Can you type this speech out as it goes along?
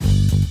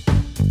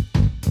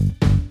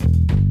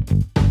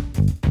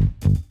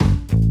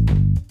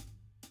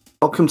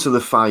Welcome to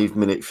the 5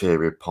 Minute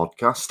Theory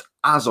podcast.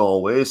 As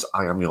always,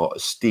 I am your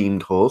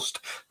esteemed host,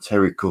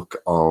 Terry Cook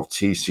of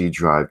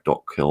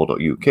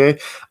tcdrive.co.uk,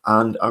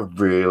 and I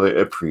really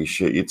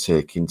appreciate you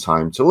taking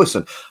time to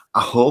listen.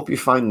 I hope you're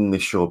finding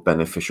this show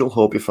beneficial,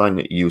 hope you're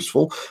finding it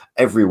useful.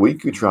 Every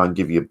week we try and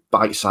give you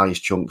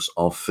bite-sized chunks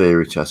of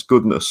theory test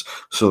goodness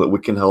so that we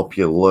can help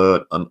you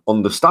learn and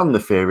understand the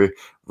theory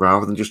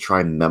rather than just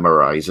try and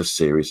memorize a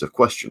series of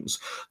questions.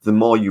 The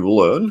more you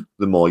learn,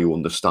 the more you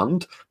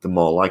understand, the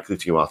more likely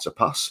you are to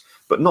pass.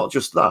 But not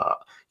just that,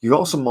 you're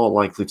also more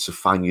likely to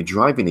find your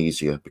driving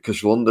easier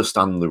because you'll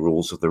understand the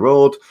rules of the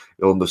road,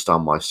 you'll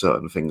understand why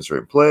certain things are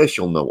in place,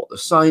 you'll know what the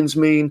signs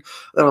mean.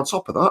 Then on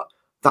top of that,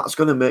 that's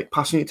going to make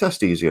passing your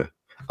test easier.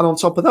 And on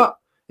top of that,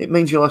 it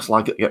means you're less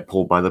likely to get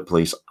pulled by the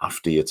police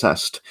after your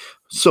test.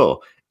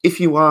 So, if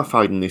you are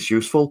finding this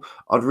useful,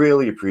 I'd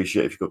really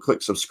appreciate if you could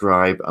click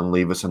subscribe and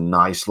leave us a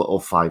nice little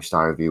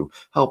 5-star review.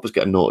 Help us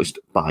get noticed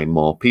by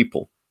more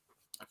people.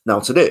 Now,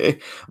 today,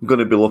 I'm going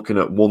to be looking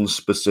at one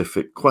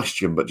specific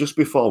question, but just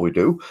before we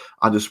do,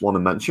 I just want to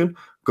mention,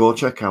 go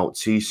check out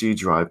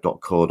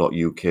tcdrive.co.uk,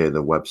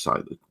 the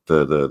website.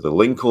 The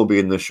link will be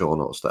in the show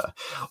notes there.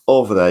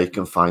 Over there, you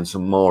can find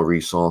some more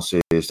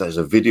resources. There's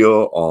a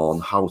video on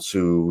how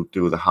to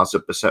do the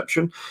hazard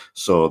perception.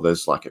 So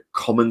there's like a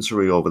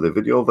commentary over the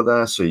video over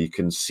there, so you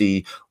can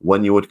see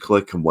when you would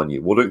click and when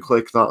you wouldn't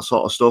click, that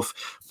sort of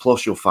stuff.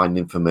 Plus, you'll find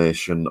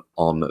information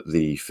on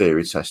the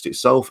theory test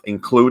itself,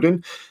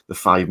 including the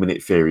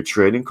 5-minute theory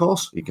training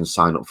course. You can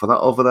sign up for that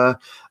over there.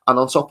 And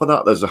on top of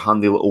that, there's a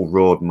handy little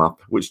roadmap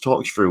which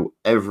talks through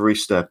every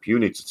step you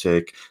need to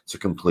take to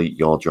complete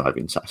your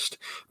driving test.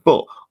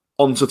 But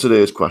on to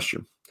today's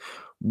question.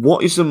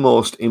 What is the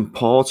most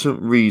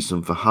important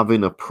reason for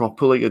having a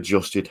properly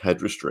adjusted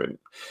head restraint?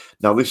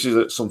 Now, this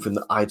is something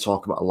that I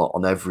talk about a lot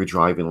on every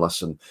driving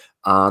lesson,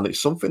 and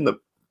it's something that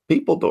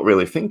people don't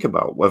really think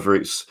about, whether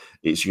it's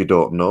you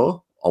don't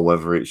know or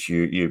whether it's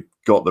you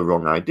got the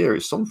wrong idea.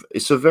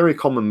 It's a very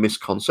common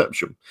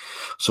misconception.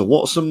 So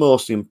what's the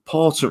most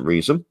important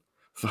reason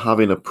for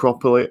having a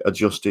properly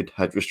adjusted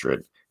head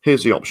restraint?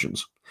 Here's the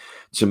options: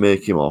 to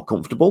make you more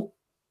comfortable,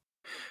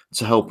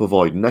 to help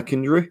avoid neck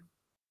injury,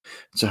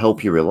 to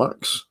help you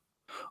relax,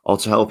 or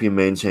to help you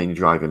maintain your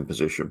driving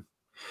position.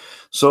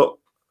 So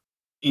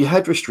your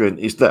head restraint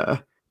is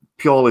there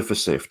purely for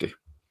safety.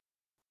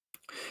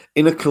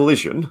 In a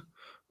collision,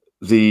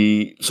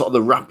 the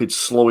rapid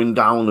slowing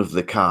down of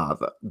the car,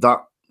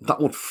 that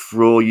would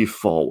throw you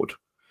forward.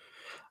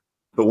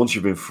 But once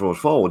you've been thrown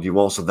forward, you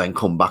also then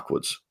come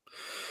backwards.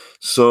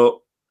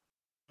 So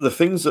the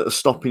things that are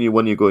stopping you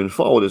when you're going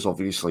forward is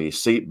obviously your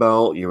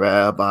seatbelt, your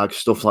airbag,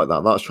 stuff like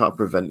that. That's trying to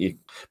prevent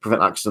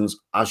accidents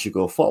as you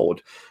go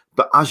forward.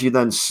 But as you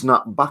then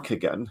snap back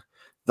again,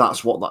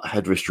 that's what that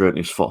head restraint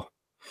is for.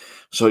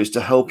 So it's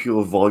to help you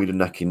avoid a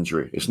neck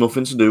injury. It's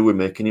nothing to do with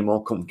making you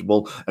more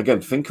comfortable.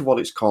 Again, think of what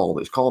it's called.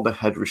 It's called a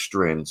head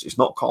restraint. It's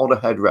not called a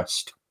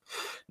headrest.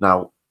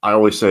 Now, I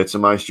always say to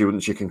my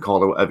students, you can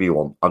call it whatever you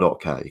want. I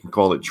don't care. You can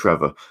call it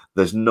Trevor.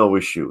 There's no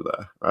issue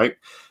there, right?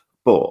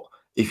 But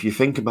if you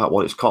think about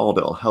what it's called,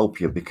 it'll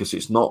help you because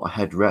it's not a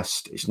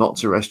headrest. It's not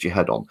to rest your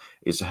head on.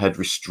 It's a head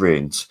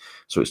restraint.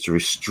 So it's to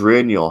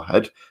restrain your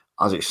head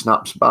as it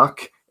snaps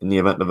back in the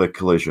event of a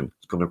collision.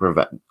 It's going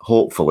to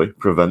hopefully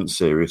prevent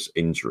serious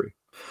injury.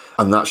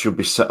 And that should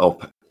be set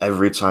up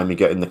every time you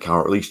get in the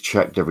car, or at least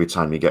checked every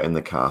time you get in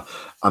the car.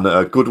 And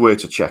a good way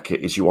to check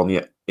it is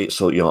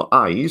so your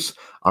eyes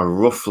are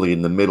roughly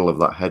in the middle of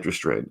that head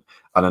restraint.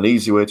 And an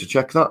easy way to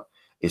check that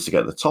is to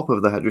get the top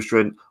of the head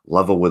restraint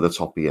level with the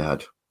top of your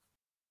head.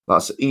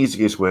 That's the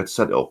easiest way to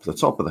set it up. The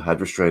top of the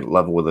head restraint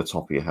level with the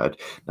top of your head.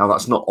 Now,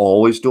 that's not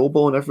always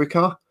doable in every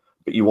car,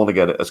 but you want to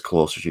get it as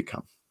close as you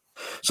can.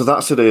 So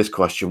that's today's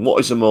question. What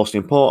is the most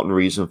important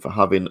reason for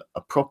having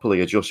a properly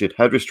adjusted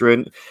head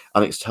restraint?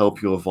 And it's to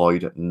help you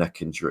avoid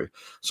neck injury.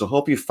 So I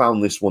hope you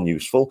found this one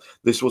useful.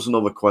 This was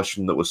another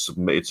question that was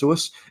submitted to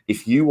us.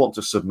 If you want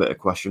to submit a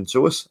question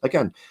to us,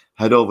 again,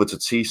 head over to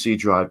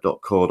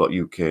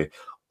tcdrive.co.uk.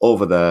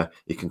 Over there,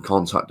 you can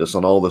contact us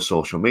on all the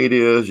social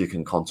medias, you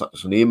can contact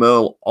us on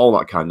email, all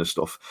that kind of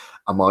stuff.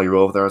 And while you're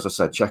over there, as I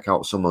said, check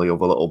out some of the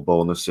other little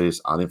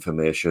bonuses and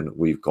information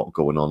we've got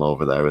going on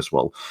over there as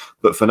well.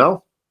 But for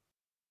now,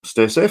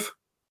 stay safe,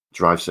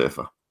 drive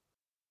safer.